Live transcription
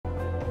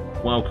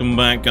Welcome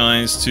back,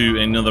 guys, to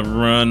another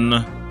run.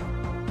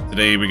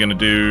 Today we're going to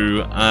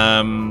do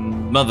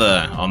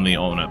Mother on the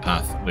alternate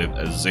path with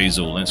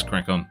Azazel. Let's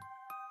crack on.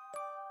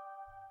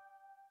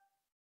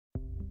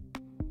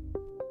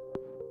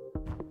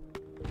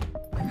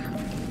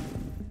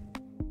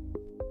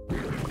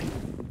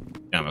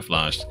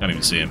 Camouflaged, can't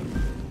even see him.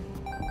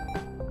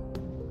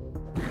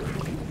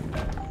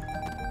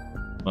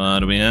 What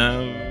do we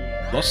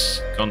have?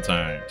 Lost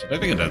contact. I don't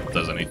think it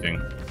does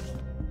anything.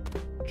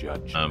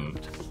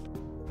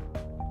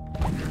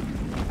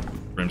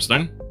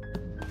 Brimstone.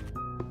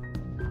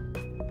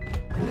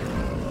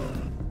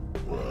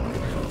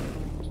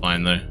 It's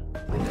fine though.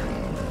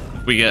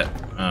 If we get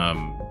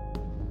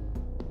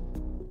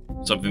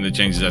something that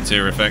changes our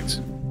tear effect,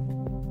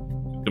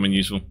 could come in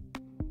useful.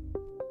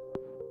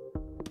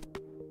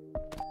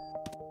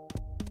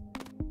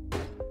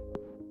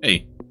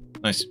 Hey,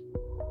 nice.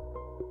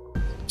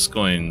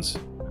 Coins.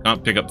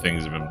 Can't pick up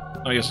things if I'm.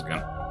 Oh, yes, I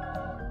can.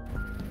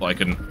 Well, I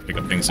couldn't pick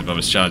up things if I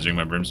was charging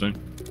my Brimstone.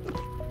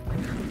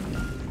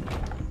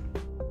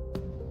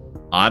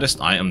 Hardest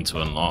item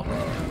to unlock.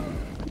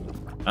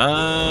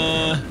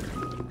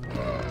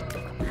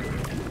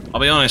 I'll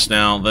be honest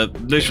now, that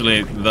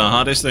literally the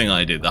hardest thing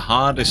I did, the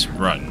hardest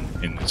run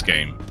in this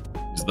game,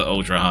 is the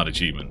ultra hard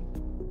achievement.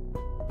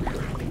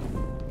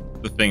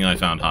 The thing I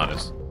found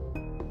hardest.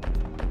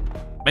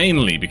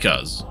 Mainly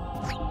because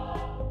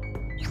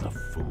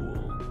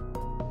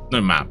no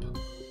map.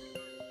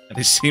 And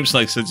it seems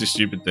like such a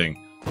stupid thing.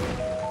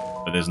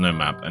 But there's no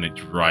map, and it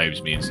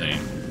drives me insane.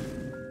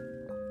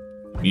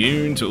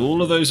 Immune to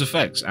all of those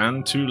effects,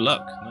 and to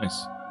luck.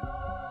 Nice.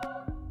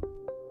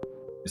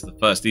 It's the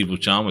first evil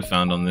charm we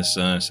found on this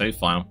save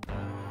file.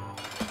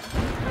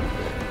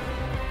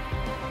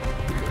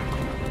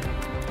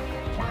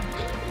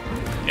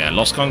 Yeah,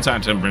 lost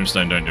contact and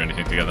Brimstone don't do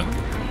anything together.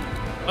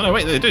 Oh no,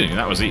 wait, they do.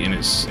 That was eating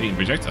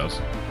projectiles.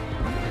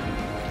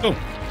 Cool.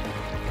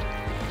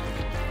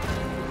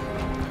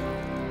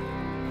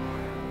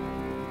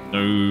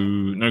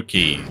 No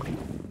key.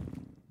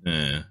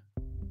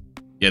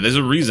 Yeah, there's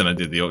a reason I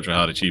did the ultra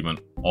hard achievement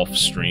off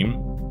stream.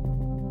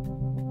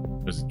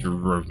 Because it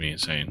drove me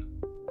insane.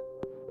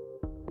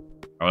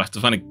 I'll have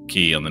to find a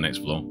key on the next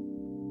floor.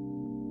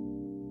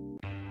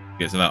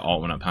 Get to that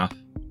alternate path.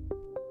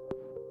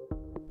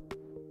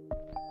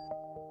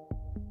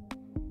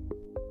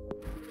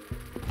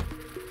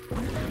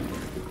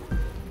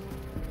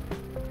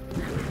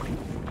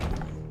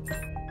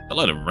 A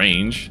lot of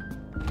range.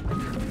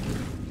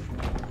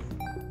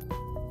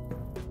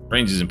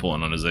 Range is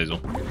important on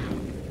Azazel.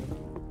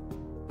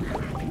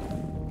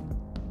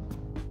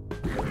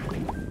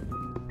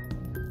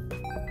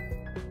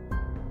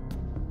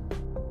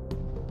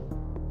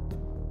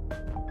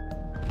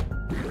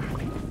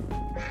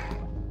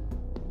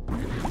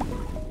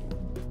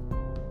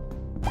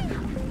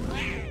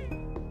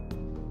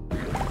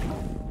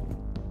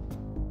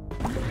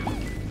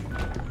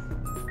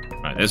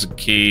 Right, there's a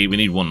key. We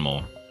need one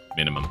more,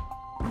 minimum.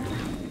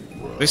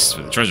 This is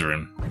for the treasure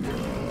room.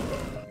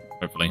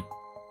 Hopefully.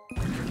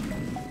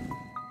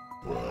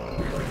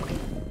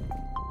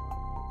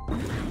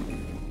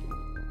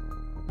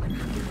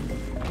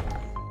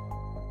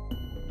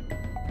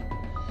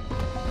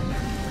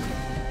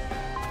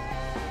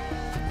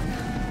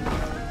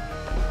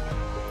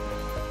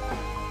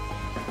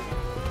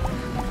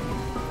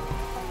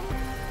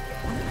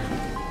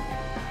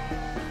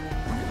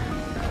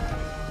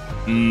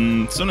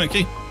 Still no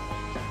key.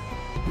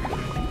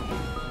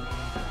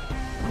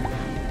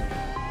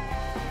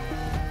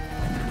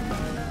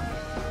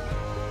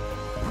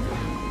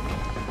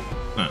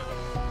 Huh.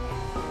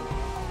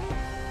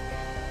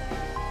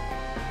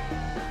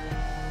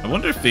 I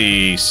wonder if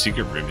the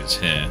secret room is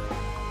here.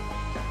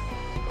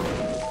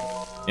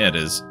 Yeah, it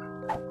is.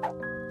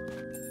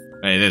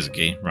 Hey, there's a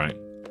key. Right.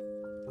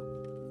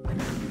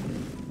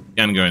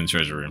 Can go in the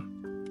treasure room.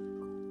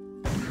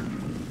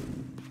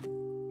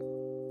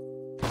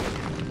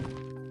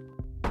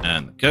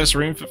 And the curse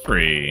room for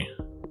free.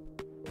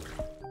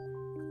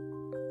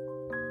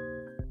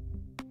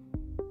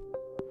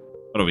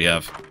 What do we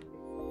have?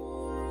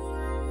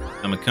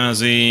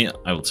 Kamikaze.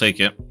 I will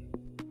take it.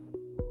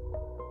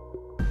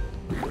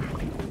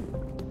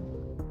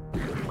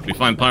 If we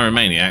find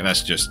Pyromaniac,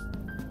 that's just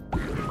a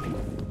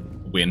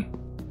win.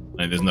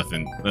 I mean, there's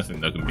nothing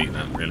that can beat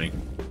that, really.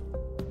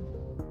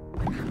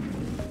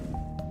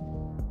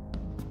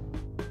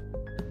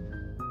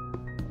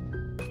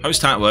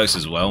 Host hat works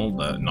as well,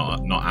 but not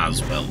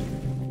as well.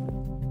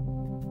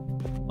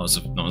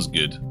 Not as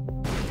good.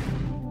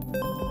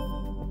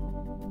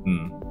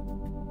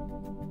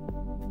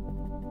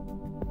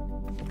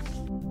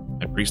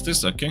 High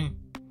Priestess, okay.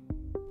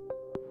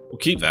 We'll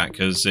keep that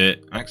because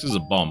it acts as a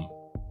bomb.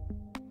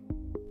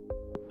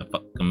 The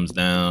fuck comes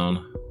down.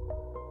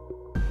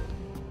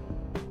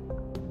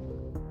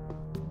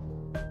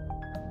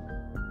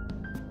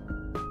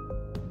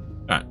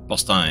 Alright,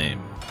 boss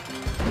time.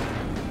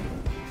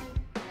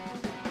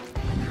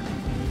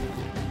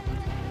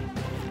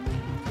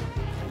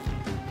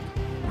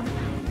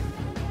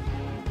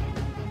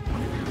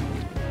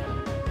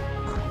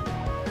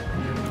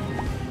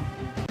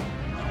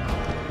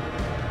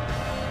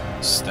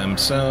 Stem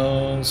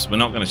cells. We're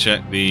not going to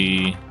check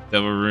the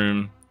devil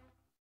room.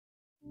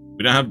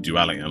 We don't have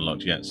duality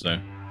unlocked yet, so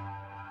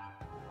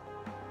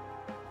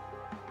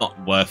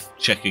not worth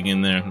checking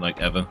in there like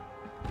ever.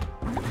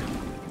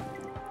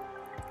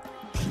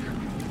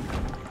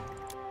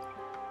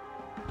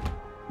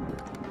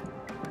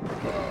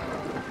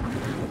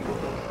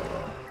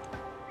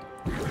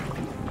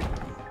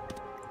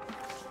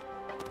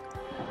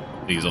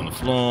 These on the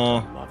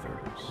floor.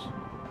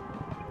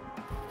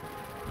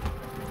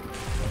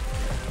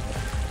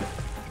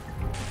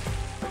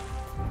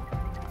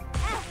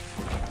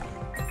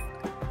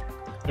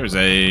 There's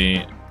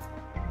a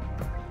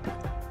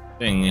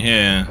thing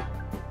here.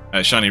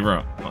 Shiny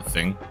rock, not a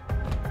thing.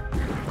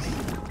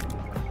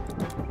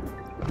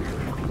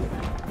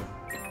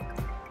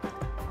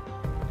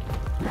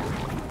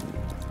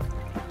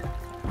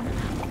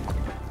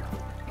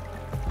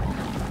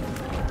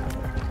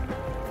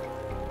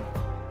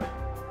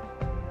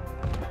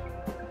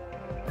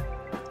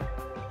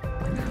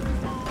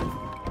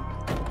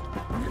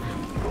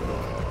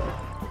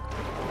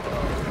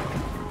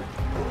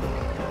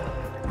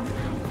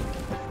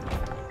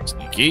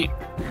 Sneaky.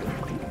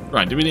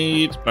 Right, do we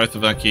need both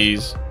of our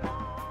keys?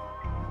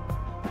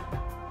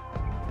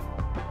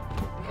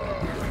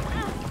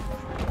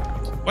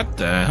 What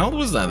the hell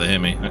was that hit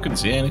me? I couldn't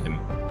see anything.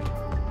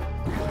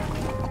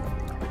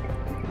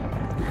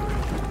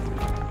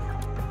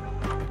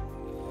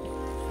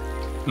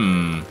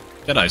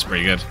 Deadeye's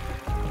pretty good.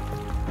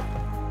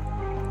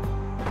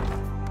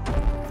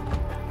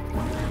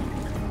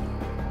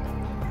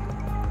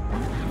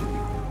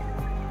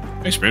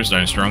 Makes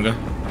Brimstone stronger.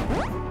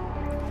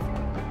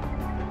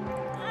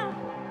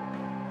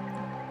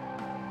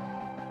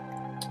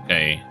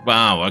 Okay.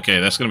 Wow, okay,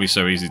 that's gonna be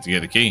so easy to get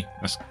the key.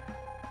 That's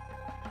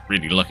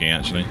really lucky,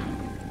 actually.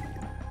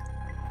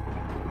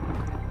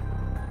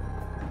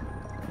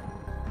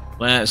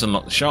 Let's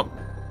unlock the shop.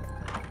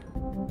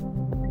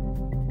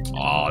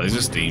 Oh, there's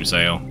a Steam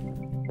sale.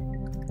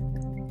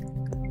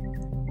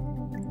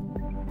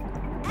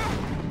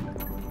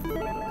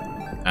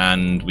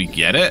 And we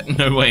get it?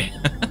 No way.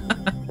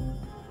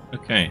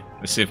 Okay,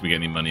 let's see if we get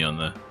any money on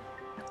the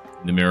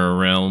Mirror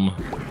Realm.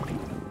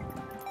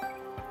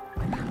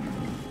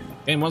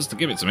 Game wants to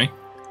give it to me.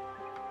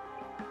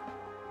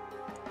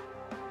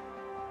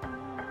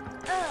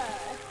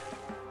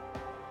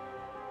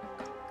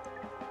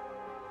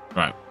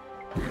 Right.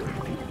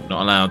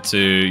 Not allowed to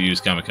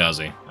use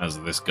Kamikaze as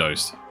this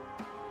ghost.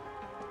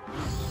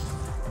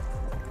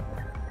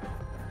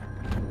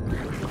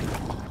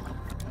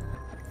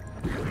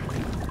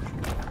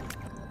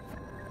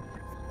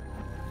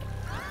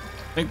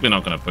 I think we're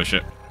not going to push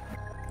it.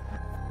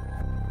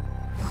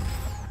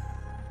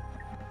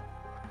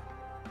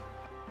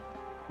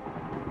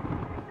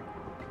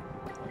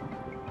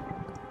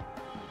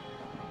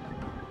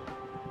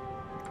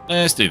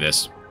 Let's do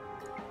this.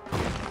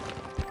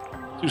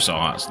 2 soul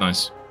hearts,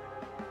 nice.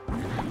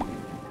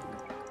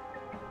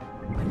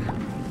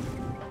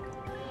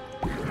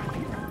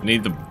 We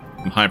need the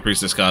High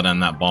Priestess card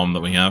and that bomb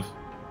that we have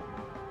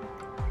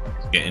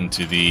to get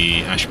into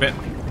the ash pit.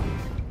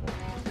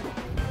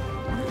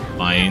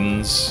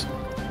 Mines.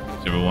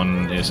 Whichever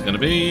one is going to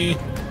be.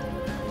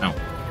 Ow.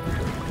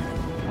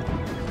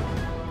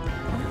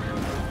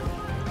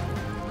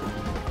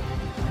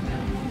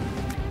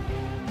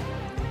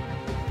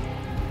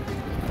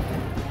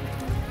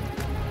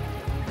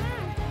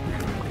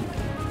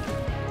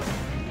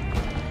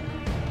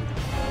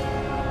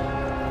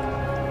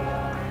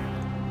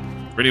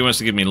 Really wants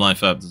to give me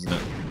life up, doesn't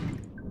it?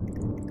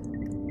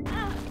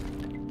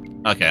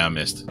 Okay, I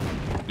missed.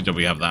 Good job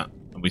we have that.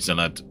 We still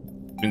had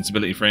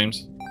invincibility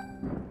frames.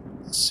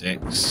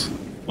 6.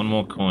 1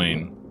 more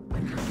coin.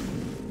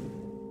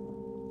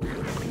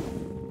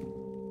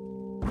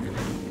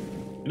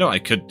 You know what I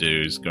could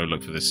do is go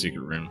look for this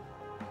secret room.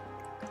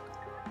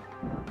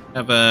 I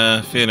have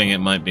a feeling it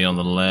might be on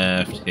the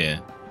left here.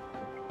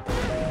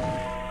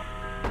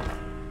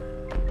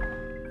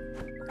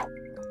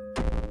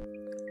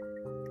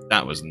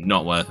 That was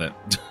not worth it.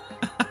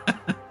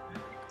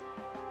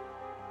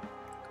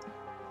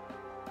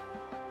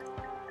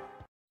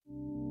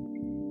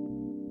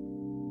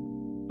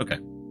 Okay.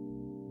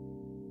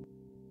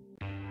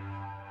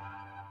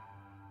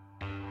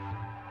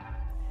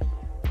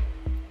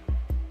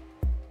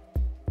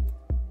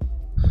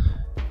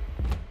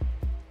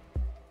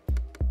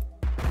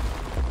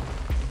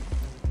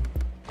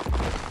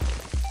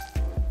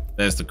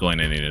 There's the coin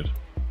I needed.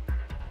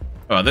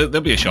 Oh,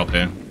 there'll be a shop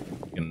here.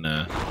 You can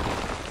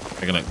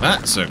take a look.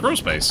 That's a crawl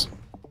space.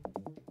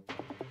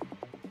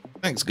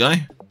 Thanks,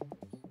 guy.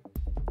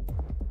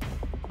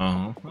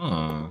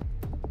 Oh.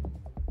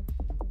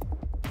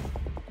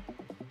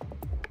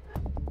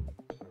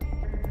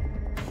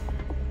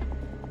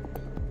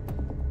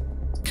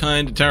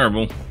 Kinda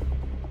terrible.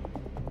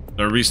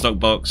 A restock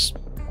box.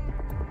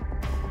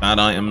 Bad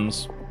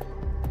items.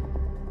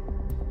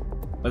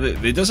 But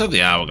it does have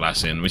the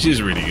hourglass in, which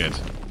is really good.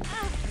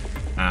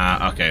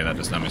 Okay, that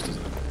does damage,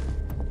 doesn't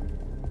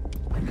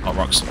it? Hot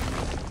rocks.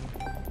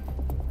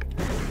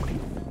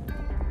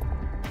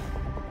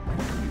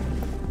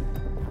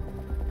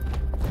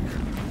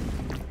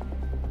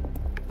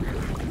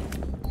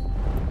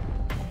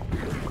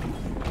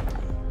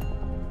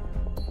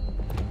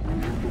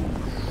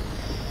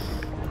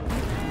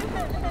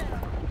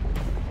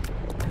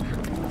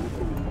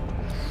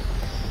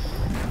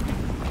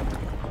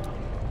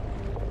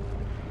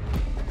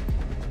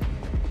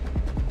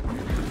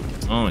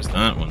 it's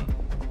that one.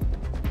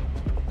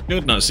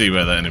 Could not see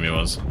where that enemy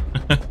was.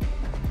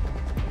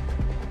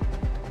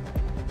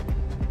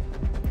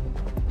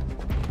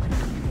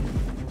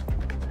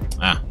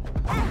 Ah.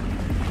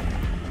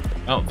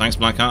 Oh, thanks,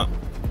 Blackheart.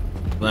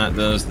 That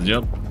does the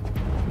job.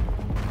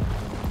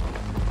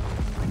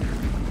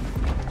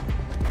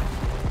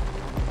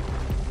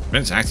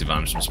 Prevents active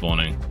arms from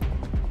spawning.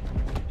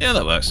 Yeah,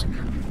 that works.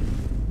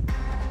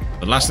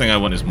 The last thing I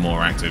want is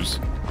more actives.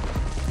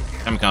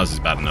 Kamikaze is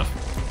bad enough.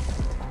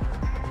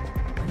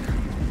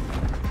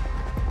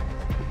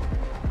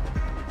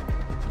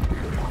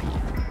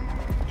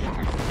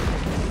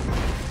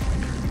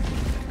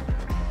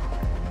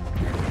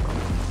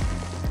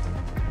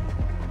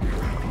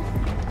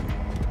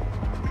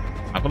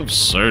 Apple of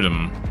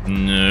Sodom.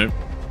 No.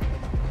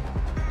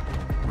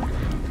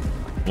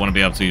 I want to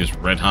be able to use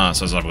red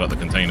hearts as I've got the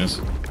containers.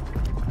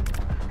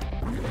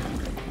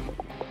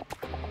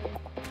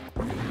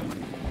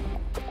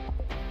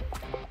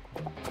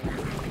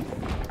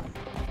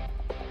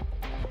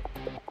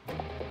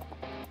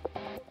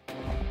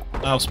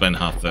 I'll spend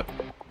half a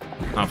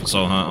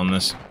soul heart on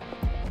this.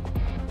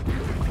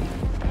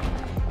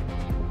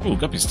 Ooh,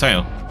 Guppy's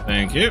tail.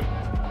 Thank you.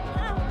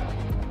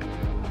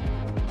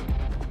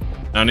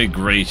 I need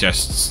grey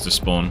chests to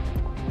spawn.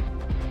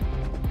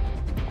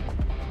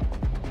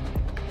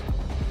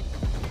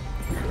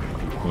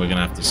 We're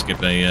gonna have to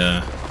skip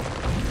a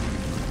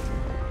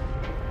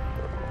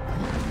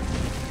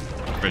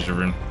treasure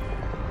room.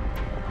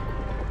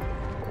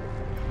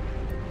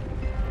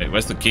 Wait,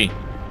 where's the key?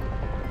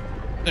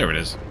 There it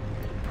is.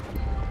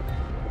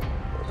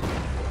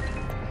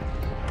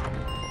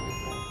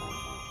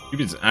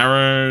 Cupid's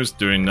arrows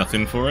doing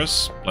nothing for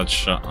us.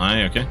 Bloodshot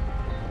eye, okay.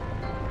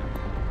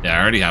 Yeah,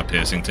 I already have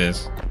piercing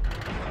tears.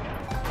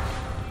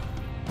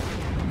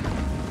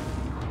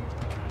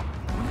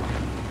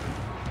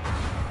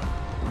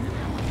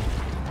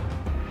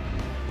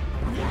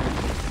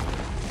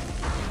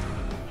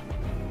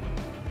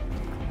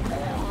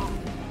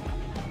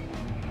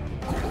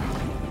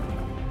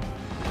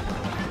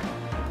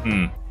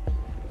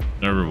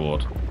 No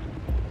reward.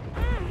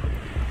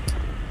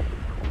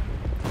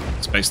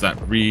 Space that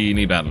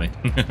really badly.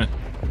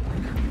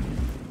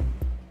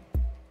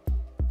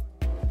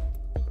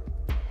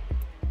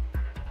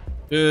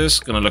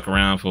 Just gonna look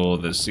around for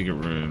the secret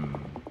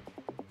room.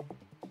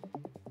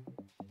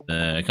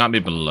 It can't be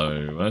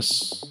below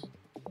us.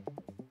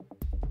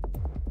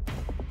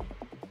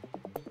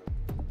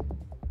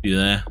 You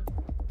there?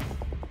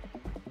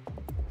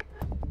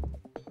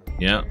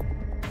 Yeah.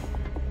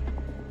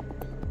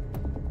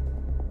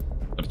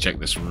 Gotta check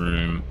this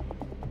room.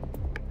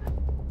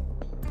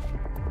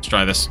 Let's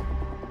try this.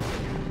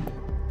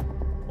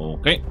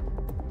 Okay.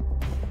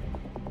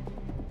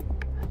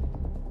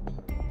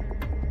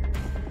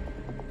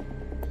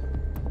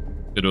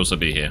 Could also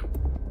be here.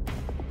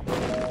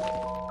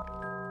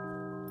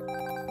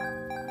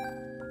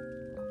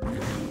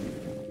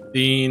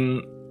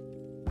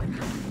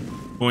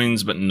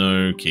 Coins, but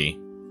no key.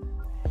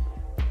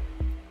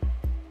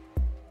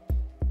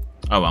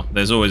 Oh well,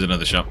 there's always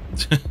another shop.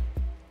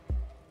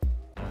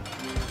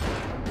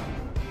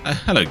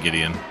 Hello,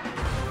 Gideon.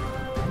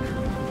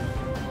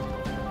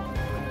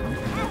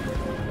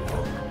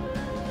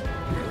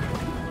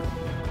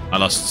 I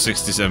lost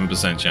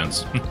 67%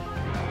 chance.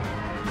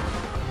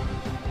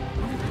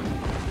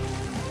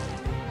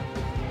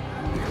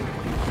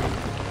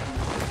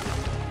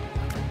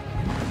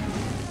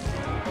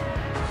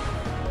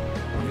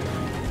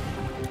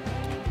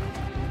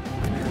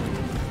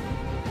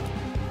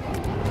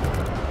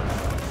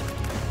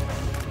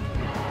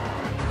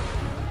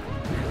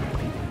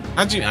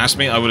 Had you asked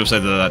me, I would have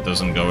said that that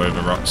doesn't go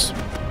over rocks.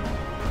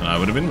 And I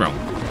would have been wrong.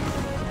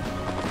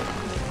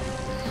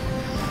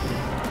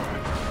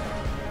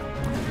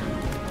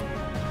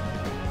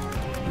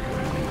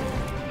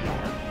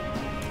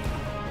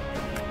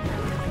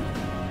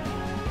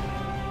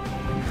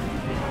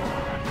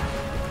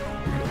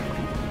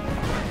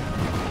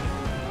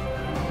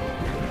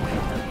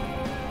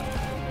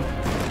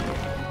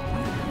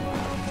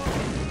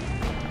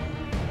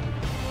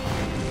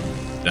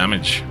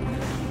 Damage.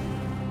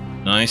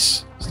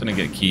 Nice. Still didn't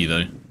get a key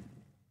though.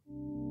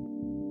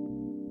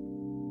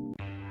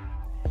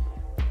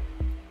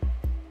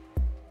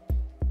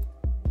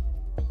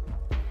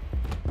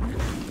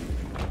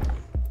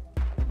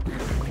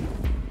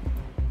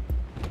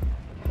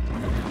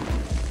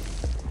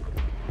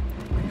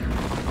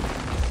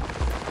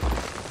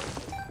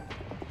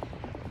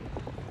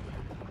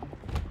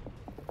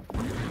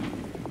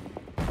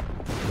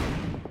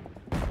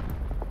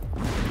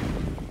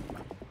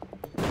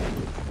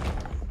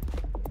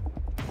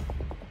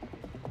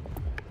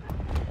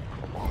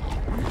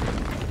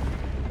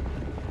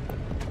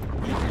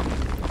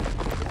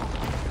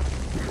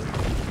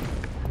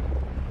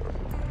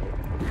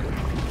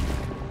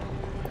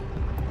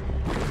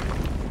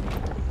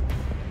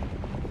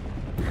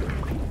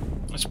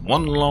 It's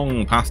one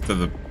long path to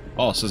the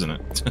boss, isn't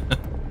it?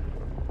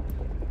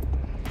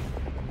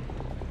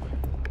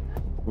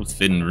 All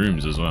thin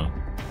rooms as well.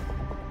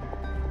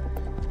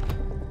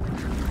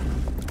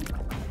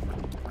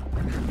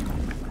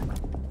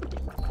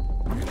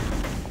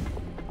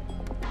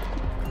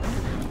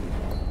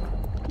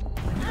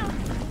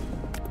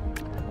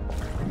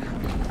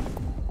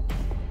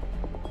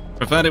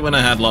 preferred it when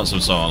I had lots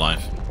of soul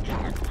life.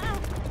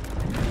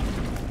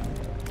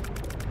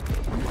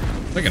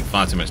 Taking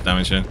far too much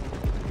damage here.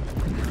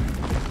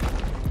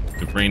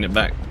 To bring it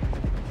back.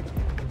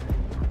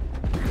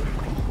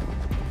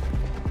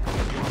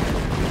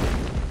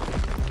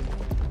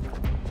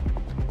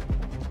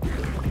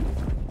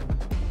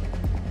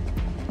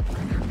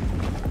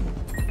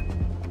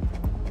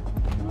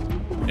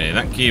 Okay,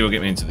 that key will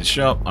get me into the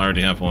shop. I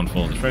already have one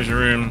for the treasure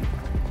room.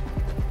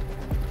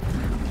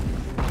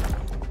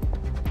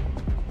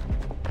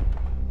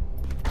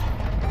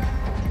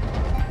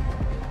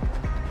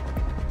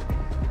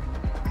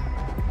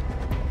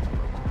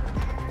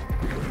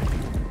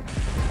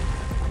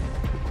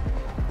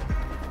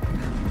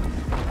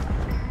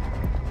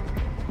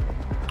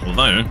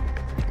 Although,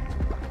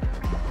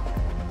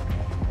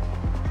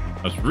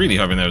 I was really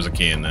hoping there was a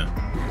key in there.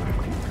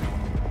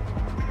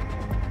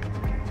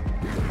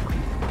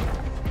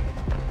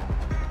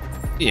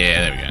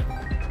 Yeah, there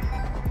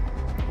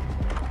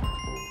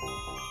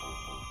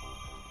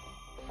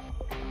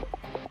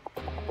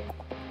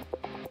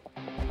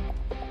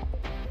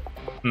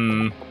we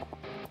go.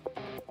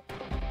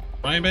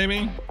 Bye,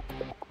 baby.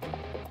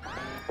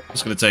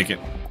 Just gonna take it.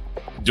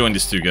 Joined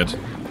is too good.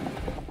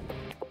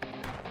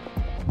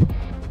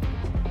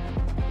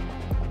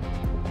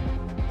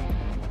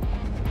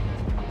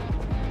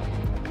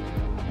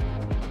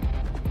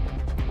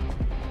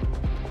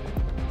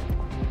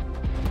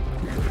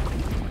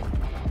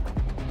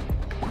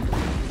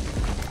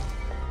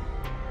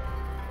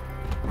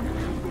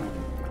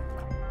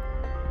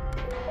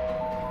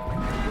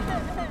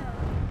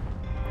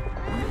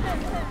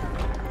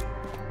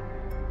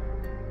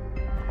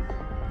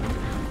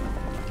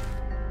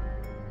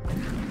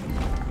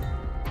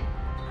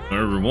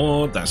 No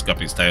reward. That's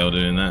Guppy's tail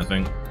doing that, I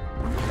think.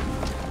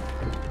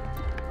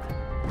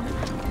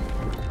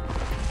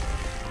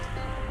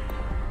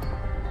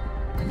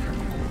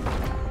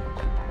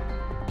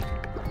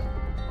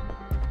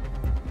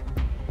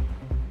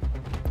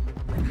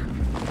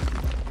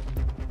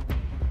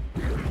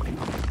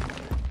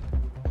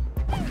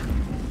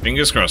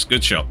 Fingers crossed.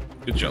 Good shot.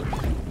 Good job.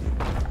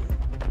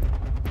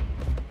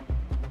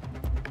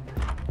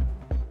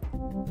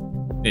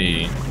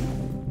 Hey.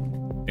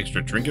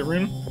 Extra trinket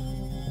room?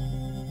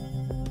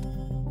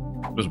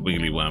 What does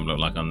Wiggly Worm look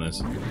like on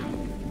this?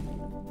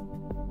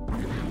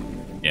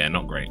 Yeah,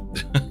 not great.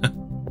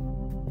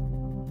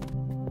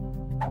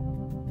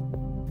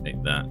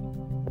 Take that.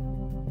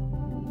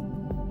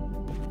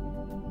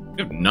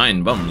 We have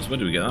 9 bombs. Where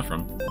do we get that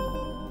from?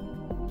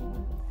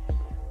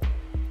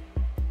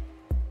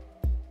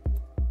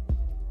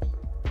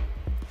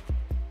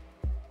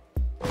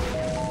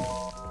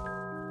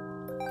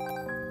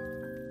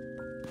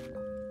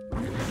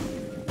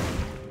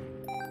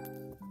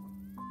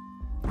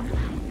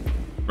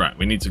 Right,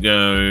 we need to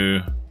go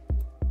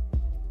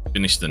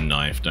finish the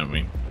knife, don't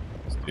we?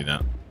 Let's do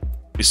that.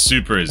 It's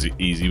super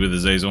easy with the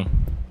Azazel.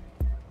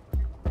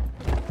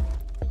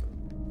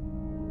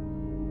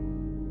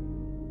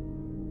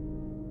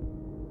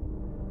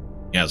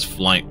 He has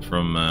flight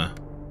from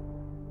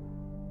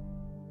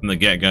the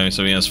get-go,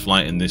 so he has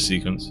flight in this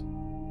sequence.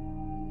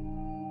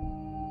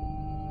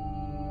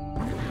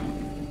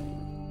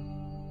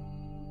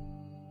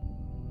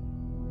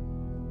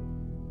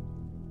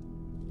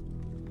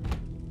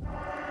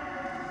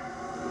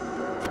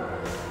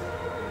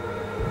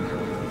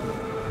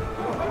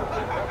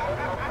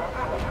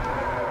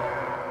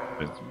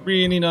 It's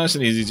really nice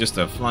and easy just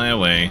to fly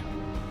away.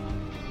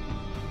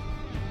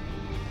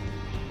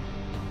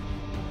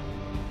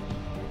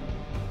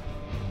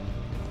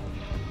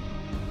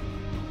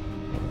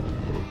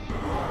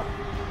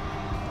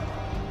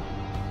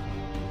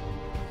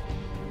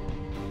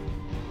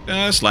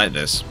 Just like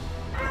this.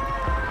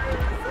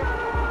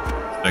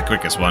 The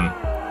quickest one.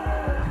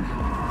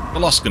 The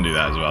Lost can do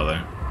that as well,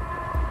 though.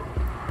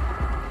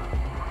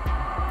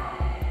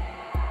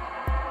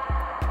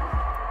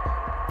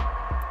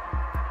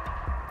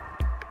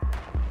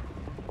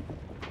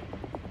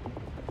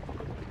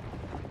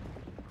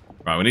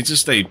 Right, we need to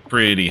stay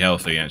pretty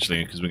healthy,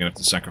 actually, because we're going to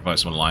have to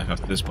sacrifice some life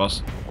after this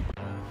boss.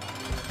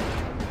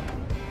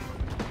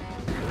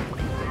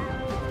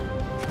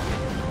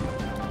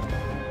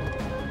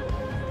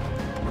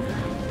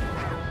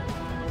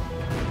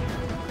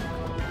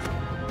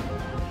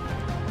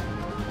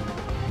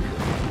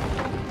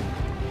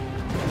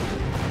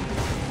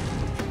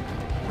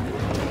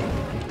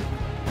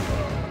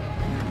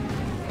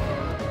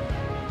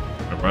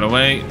 Don't run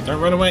away!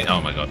 Don't run away! Oh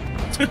my god.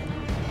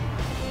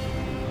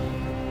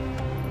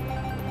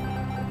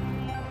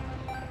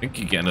 I think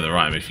you get another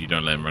item if you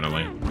don't let him run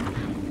away.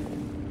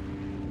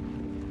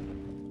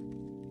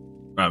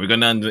 Right, we're going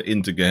down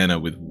into Gehenna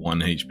with 1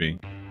 HP.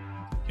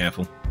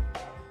 Careful.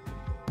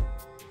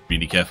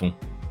 Really careful.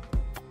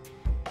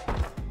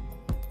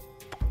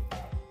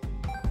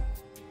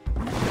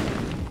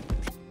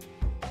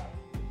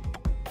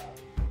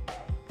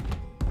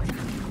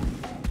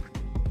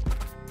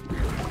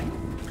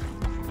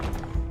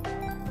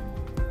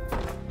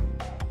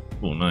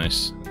 Oh,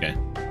 nice. Okay.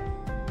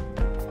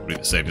 Probably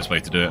the safest way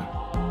to do it.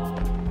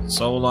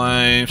 Soul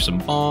life, some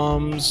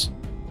bombs.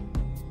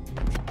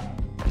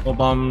 4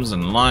 bombs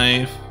and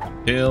life.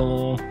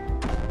 Pill.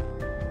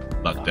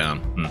 Luck down.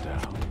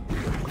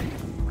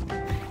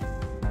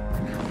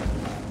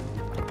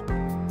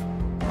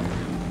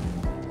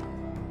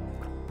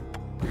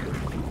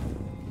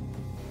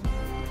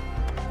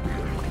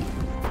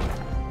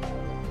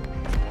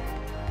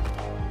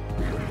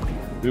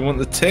 Do we want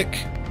the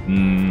tick?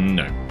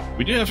 No.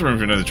 We do have room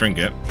for another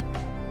trinket.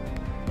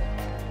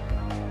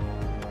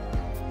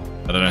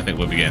 But I don't think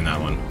we'll be getting that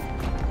one.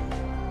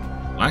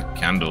 Black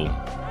candle.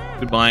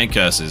 Goodbye,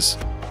 curses.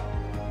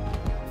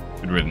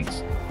 Good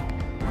riddance.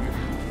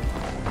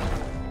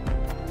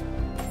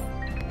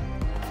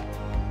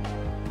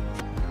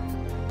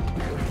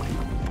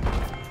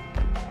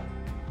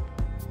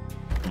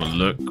 Have a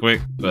look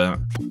quick, but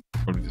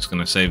probably just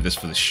gonna save this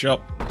for the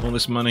shop. All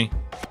this money.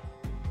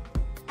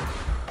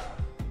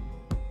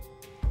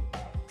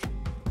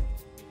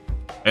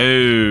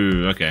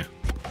 Oh, okay.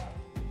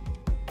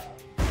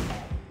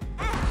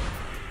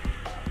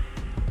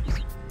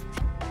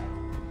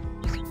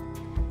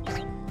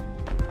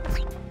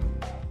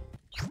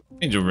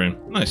 Angel room,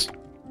 nice.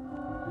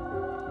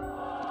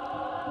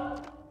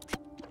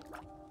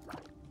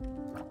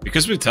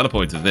 Because we've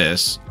teleported to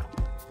this,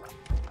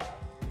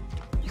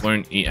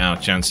 won't eat our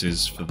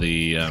chances for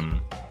the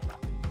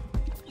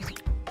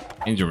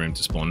angel room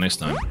to spawn next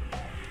time.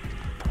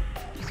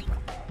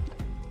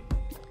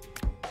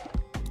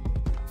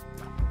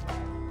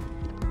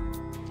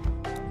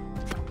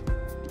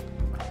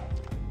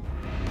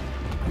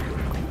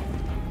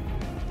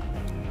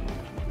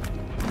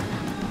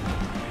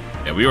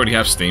 Yeah, we already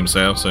have Steam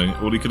sale, so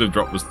all he could have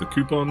dropped was the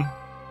coupon.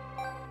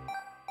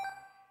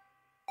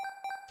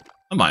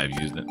 I might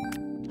have used it.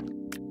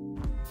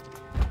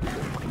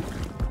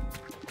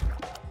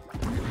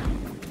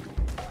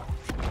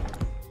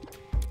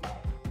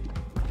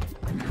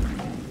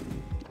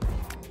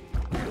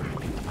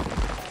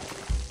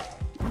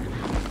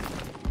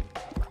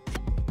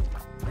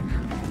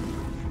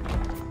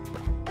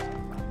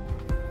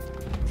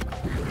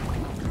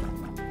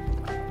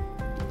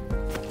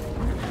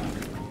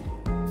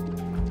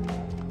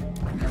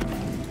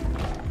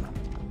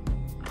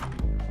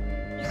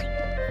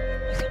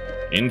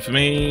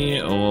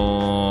 Infamy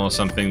or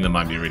something that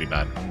might be really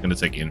bad. I'm gonna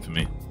take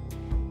Infamy.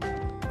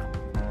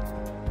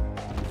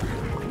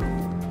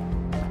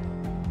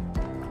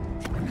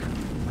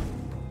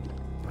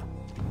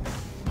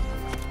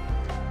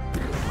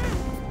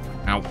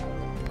 Ow.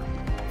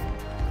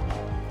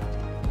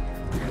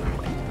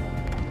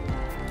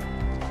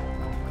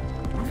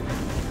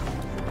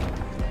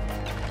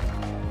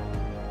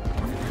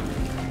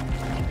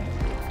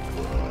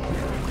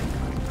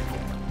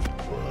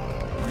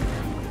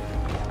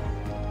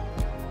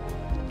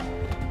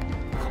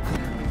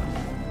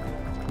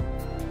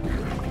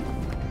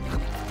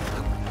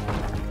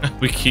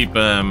 We keep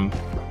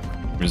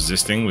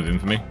resisting with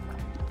Infamy.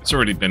 It's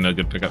already been a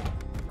good pickup.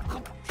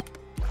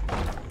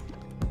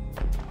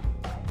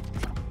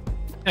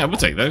 Yeah, we'll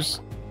take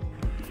those.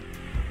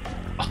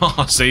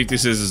 Oh, safety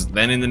scissors.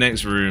 Then in the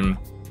next room,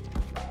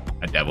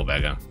 a devil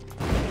beggar.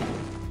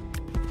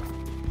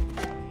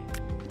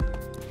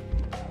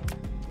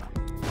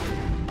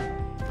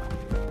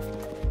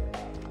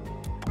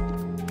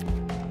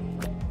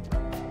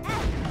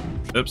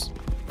 Oops.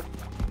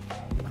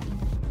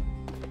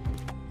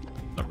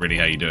 Not really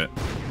how you do it.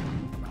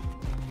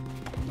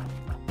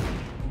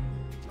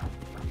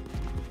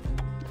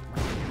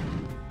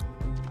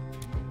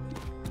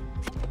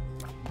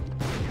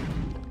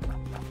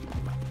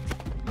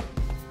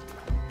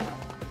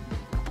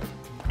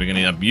 We're going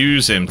to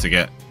abuse him to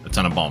get a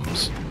ton of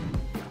bombs.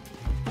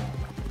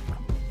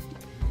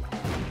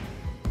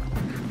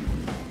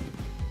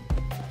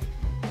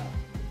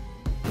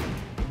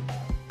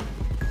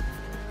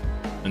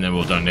 And then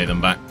we'll donate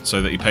them back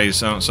so that he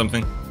pays out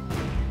something.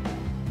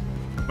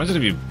 Imagine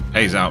if he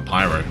pays out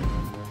Pyro.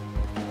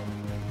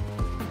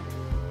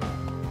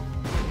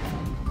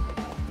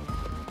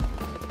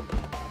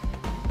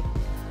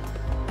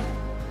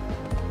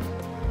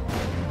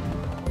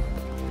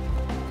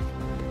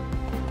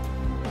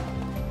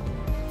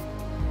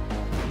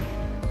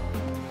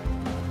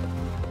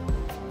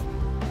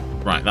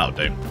 Right, that'll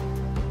do.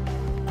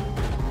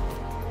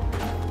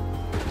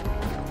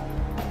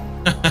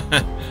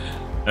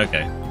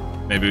 Okay,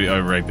 maybe we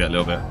over-rigged it a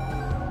little bit.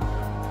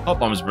 Hot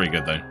bomb is pretty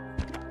good though.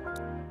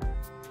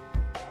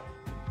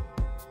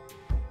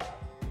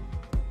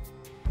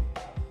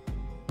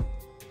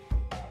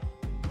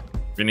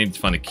 We need to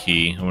find a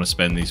key. I want to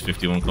spend these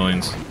 51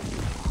 coins.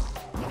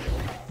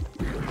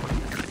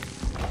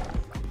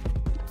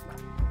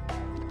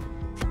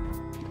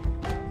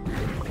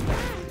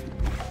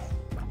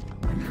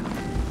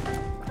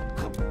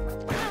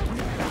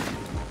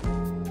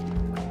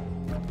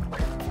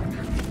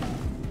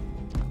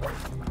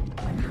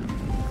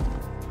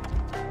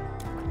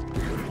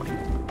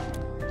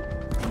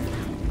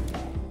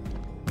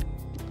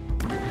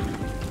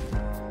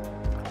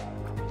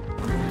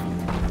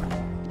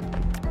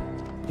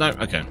 No,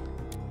 okay.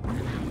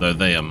 Though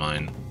they are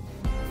mine.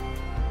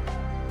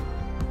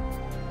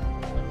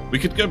 We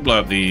could go blow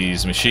up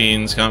these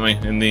machines, can't we?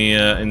 In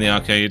the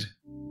arcade.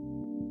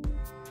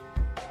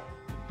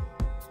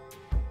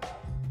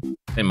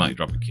 They might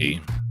drop a key.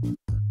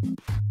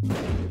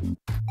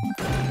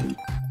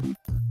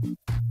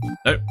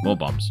 Oh, more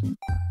bombs.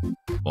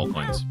 More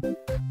coins.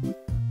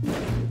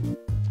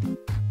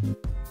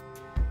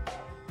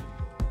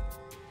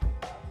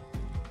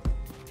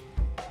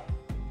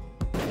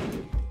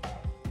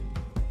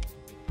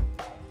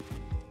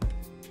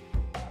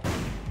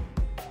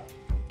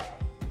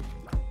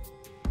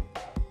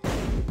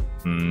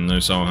 No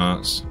soul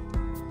hearts.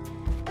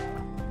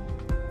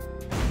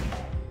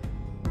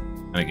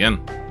 And again.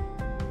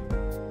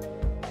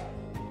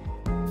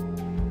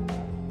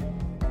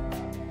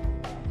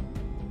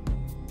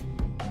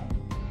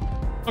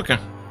 Okay.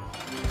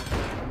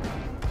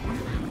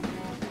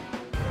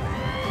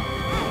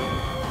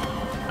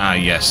 Ah,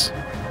 yes.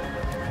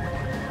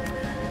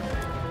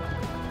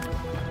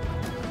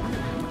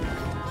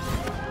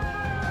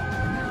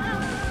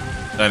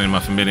 Turning my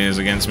familiars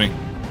against me.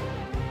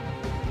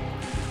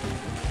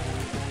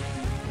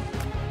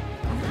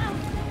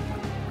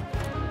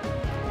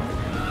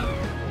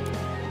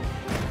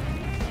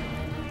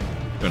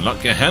 Good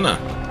luck, Gehenna.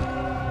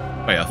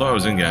 Wait, I thought I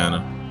was in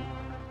Gehenna.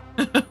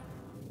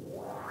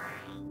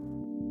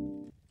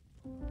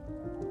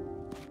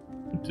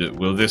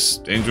 Will this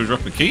angel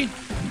drop a key?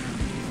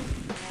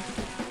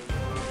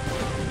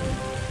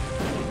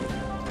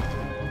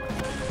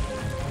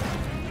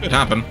 Could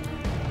happen.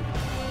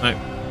 No.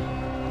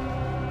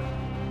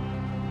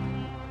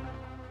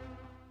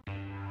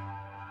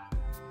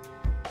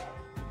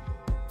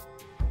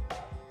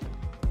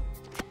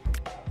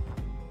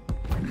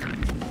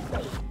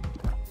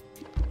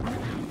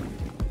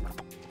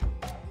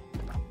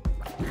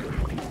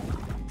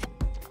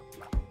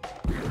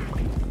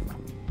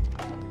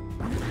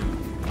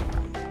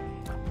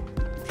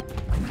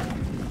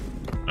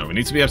 We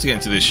need to be able to get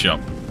into this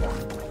shop.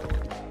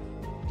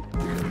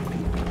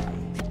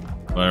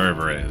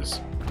 Wherever it is.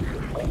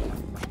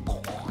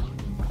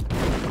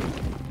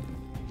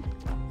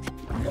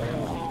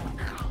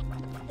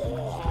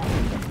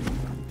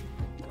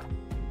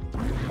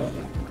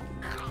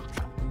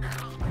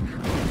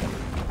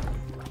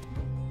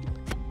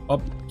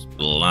 Bob's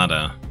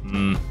bladder.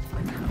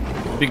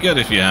 Be good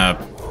if you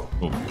have,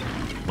 or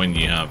when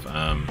you have,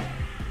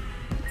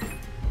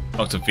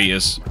 Dr.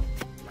 Fetus.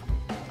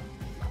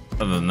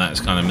 Other than that, it's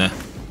kind of meh.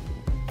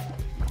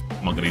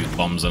 I'm not going to use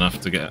bombs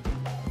enough to get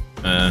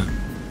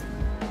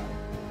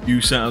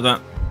use out of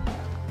that.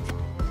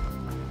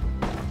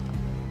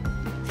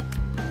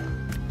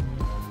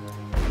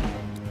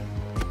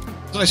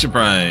 Nice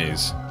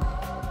surprise.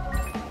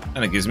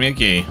 And it gives me a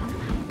key.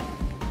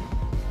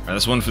 Right,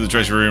 that's one for the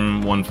treasure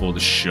room, one for the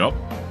shop.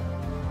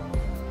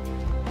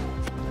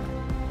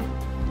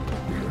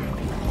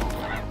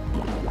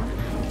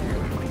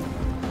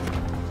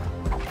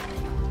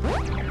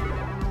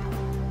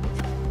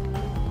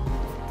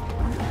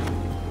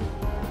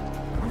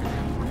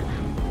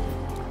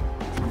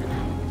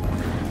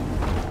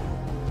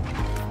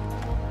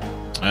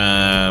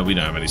 We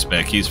don't have any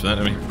spare keys for that,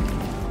 do we?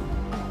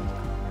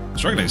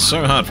 Struggling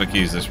so hard for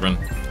keys this run.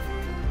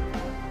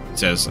 It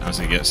says as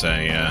he gets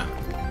a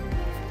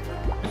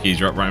key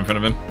drop right in front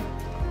of him.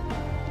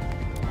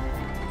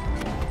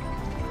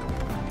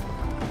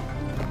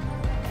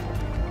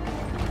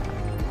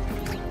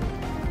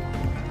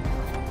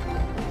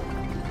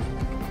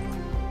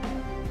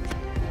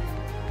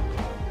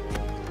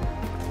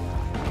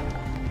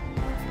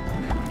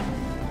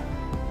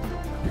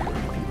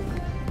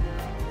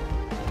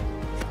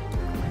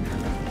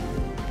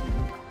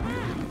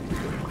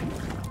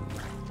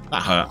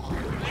 That hurt.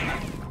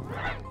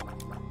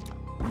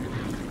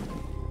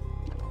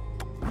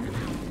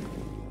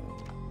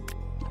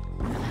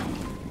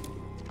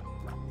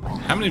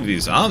 How many of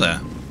these are there?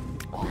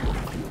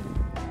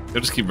 They'll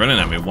just keep running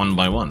at me one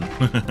by one.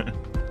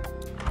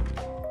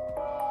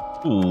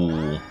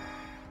 Ooh.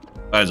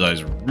 Bird's eye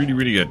is really,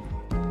 really good.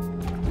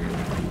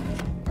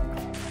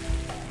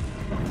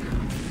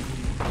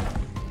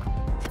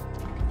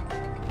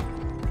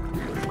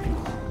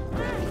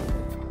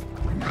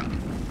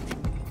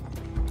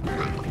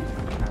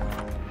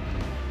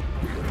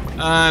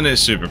 And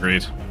it's Super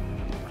Creed.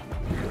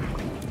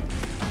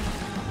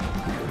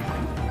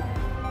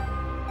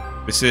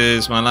 This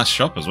is my last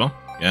shop as well.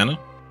 Yeah, no?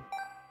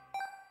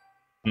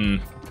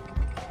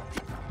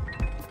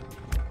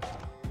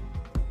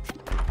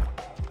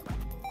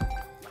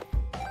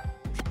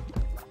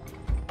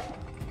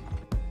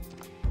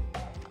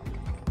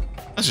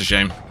 That's a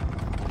shame.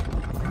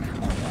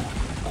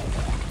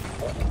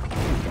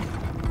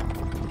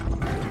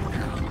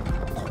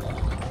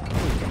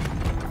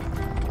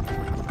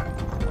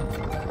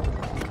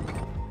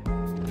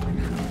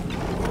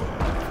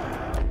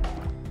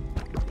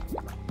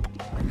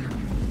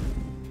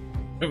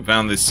 We haven't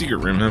found this secret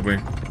room, have we?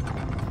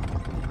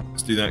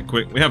 Let's do that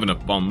quick. We have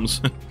enough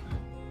bombs.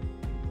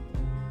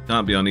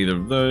 Can't be on either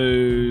of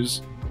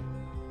those.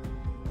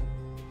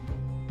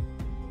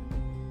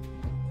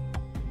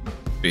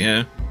 Be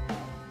here.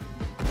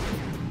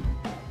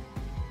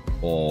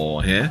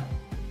 Or here.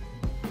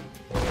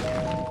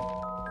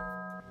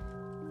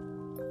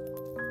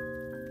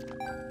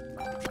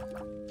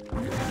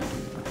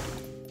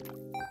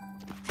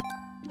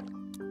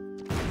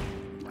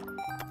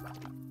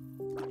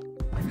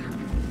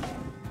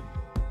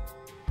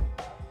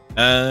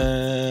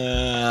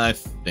 I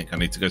think I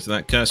need to go to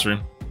that curse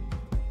room.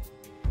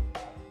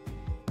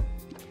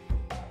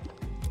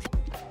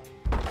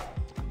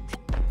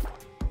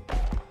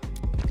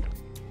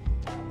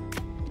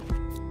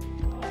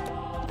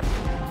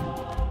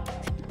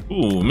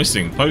 Ooh,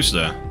 missing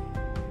poster.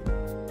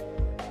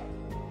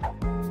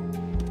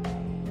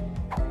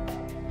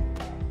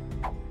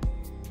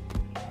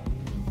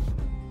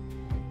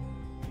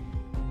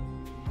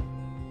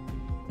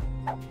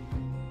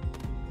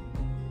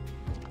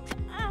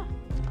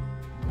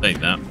 Take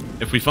that.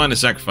 If we find a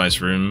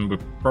sacrifice room, we're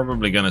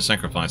probably going to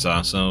sacrifice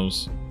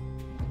ourselves.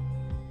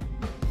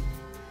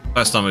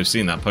 First time we've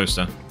seen that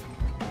poster.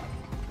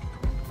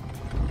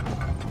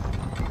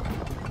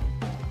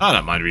 I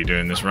don't mind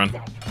redoing this run.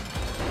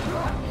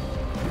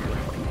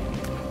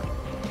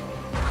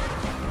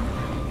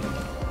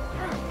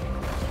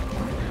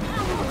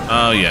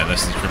 Oh yeah,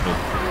 that's the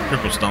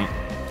triple stomp.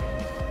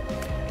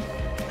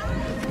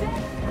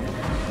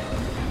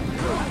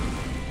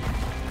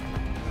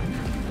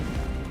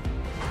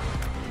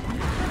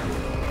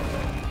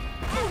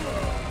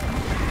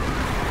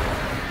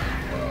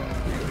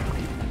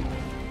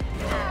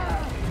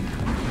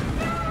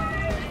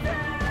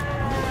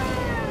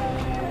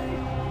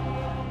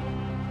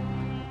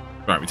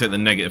 Right, we take the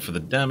negative for the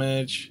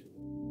damage.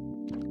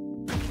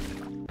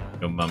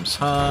 Your mum's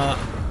heart.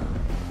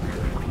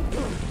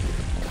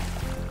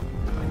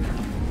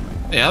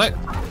 Hey, Alec.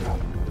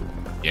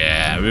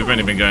 Yeah, we've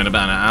only been going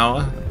about an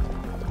hour.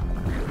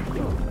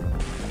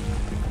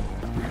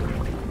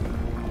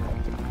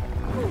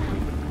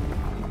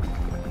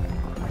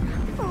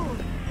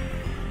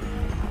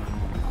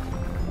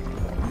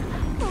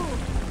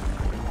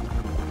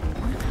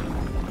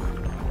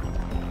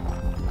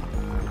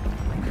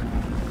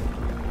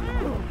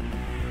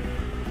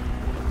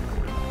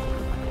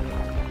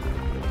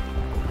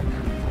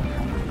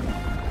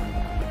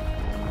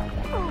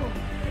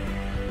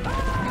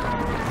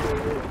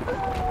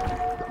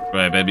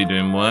 Right, baby,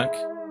 doing work.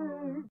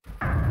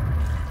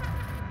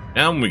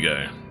 Down we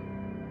go.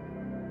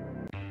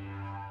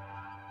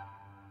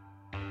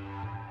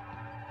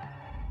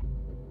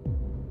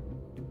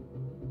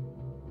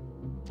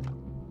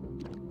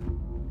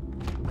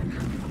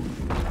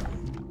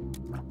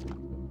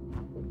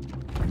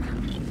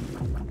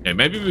 Okay,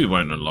 maybe we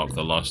won't unlock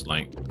the lost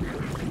like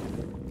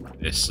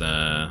this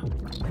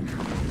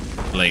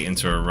late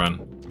into a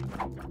run.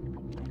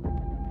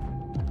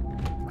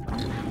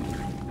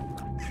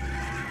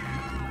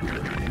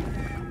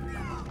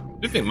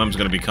 I think Mum's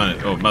going to be kind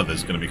of... Oh,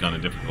 Mother's going to be kind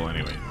of difficult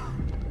anyway.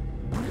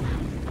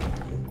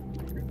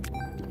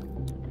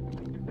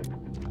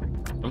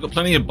 I've got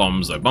plenty of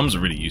bombs, though. Bombs are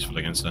really useful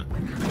against her.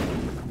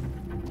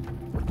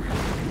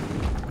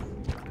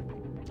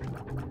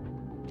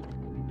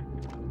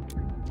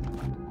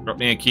 Drop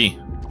me a key.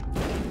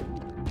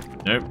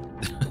 Nope.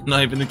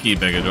 Not even the key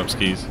beggar drops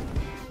keys.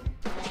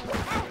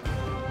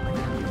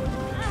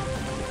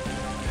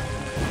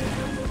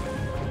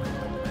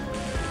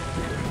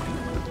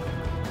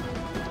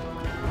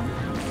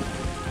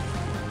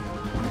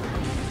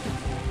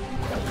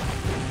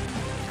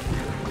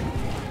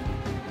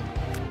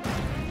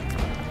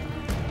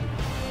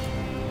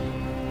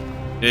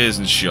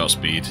 Isn't shot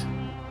speed.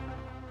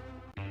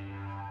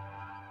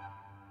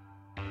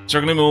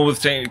 Struggling more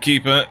with Tainted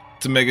Keeper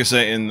to Mega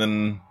Satan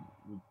than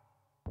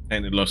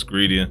Tainted Lost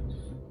Greedier.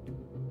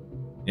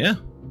 Yeah.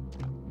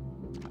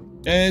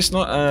 Yeah, it's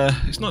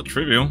not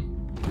trivial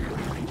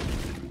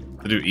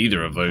to do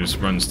either of those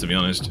runs, to be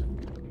honest.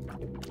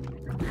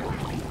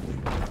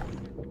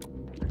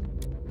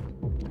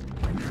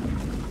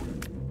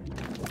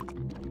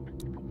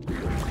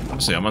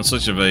 Honestly, I'm on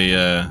such of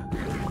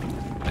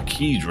a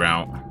key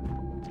drought.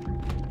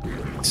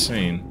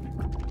 Insane.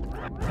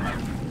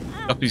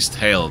 Guppy's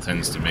tail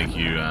tends to make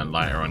you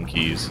lighter on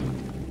keys.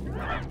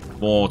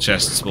 More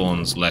chest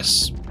spawns,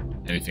 less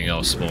anything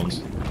else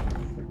spawns.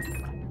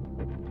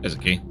 There's a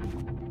key.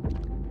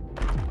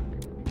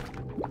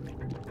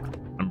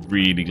 I'm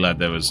really glad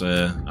there was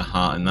a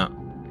heart in that.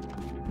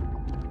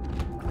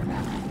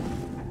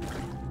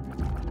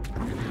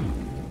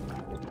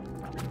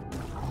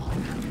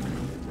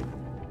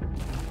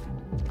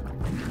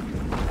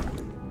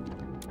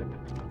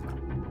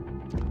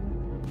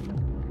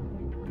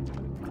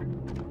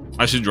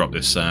 I should drop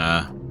this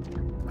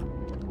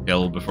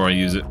skill before I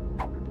use it.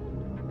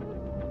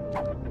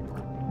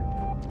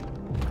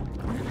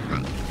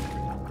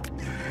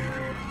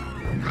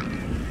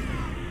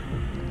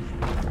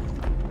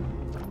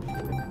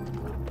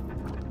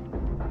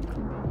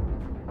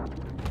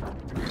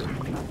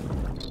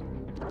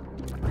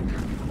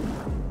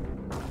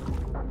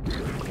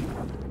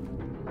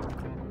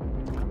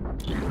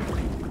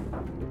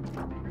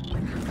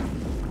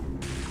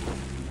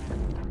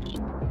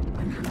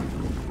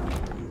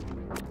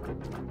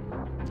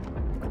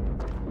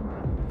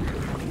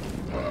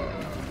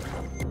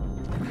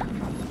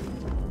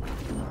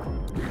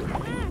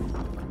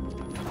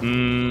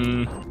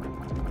 We're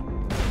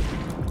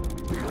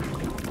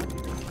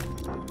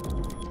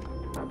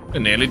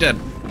nearly dead.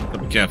 Gotta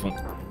be careful.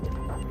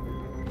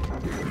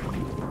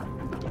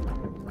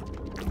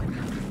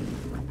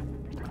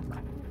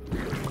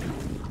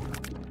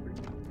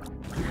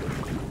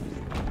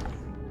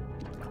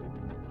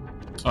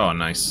 Oh,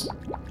 nice.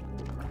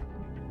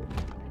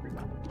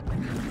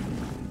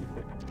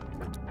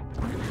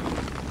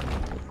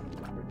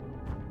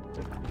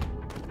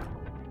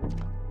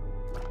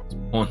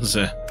 One's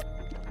a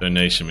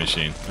donation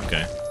machine.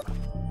 Okay.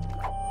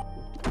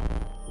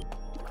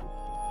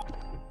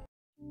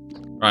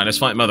 Right, let's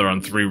fight Mother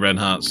on 3 red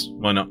hearts.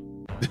 Why not?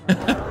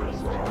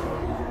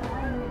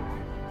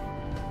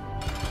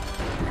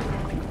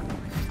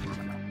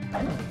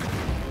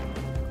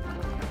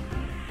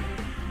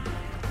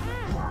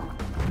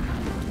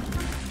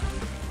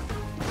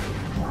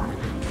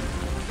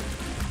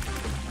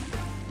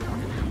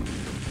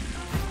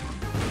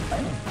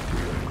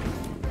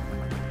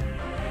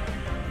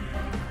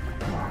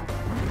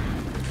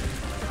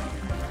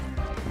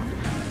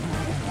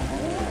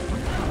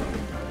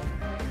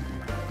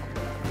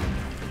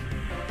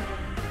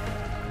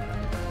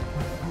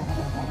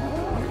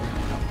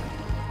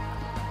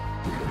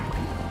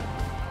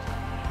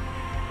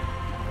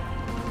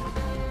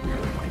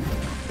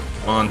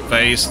 On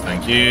face,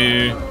 thank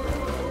you.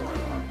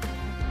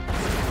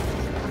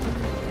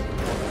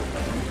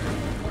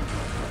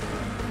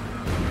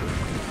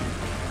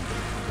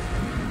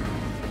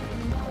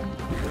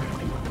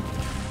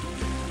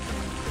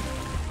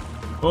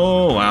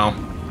 Oh, wow.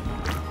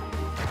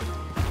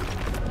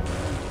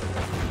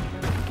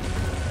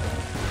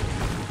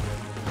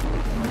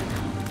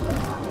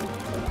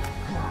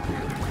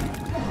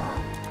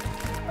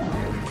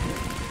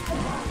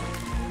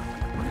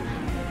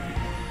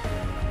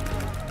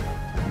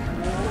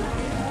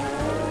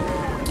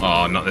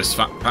 Oh, not this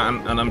fat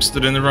pattern, and I'm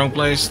stood in the wrong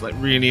place, like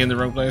really in the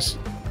wrong place.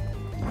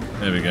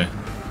 There we go.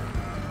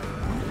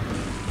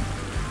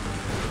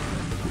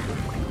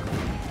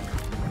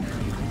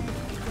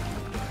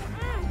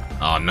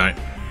 Oh no.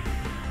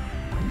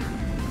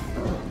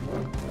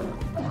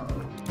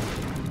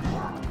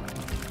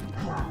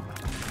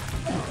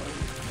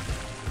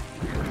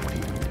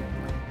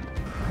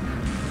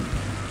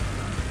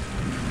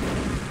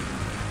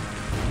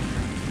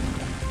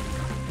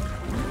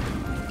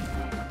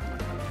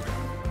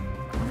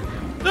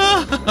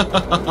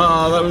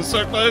 That was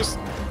so close.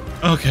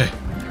 Okay.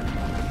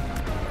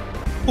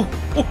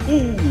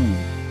 Ooh.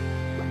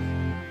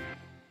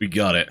 We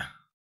got it.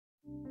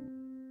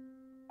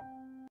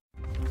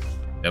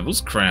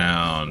 Devil's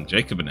Crown,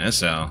 Jacob and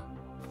SL.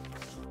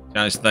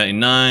 Challenge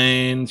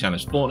 39,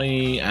 challenge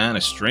 40, and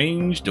a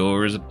strange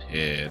door has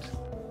appeared.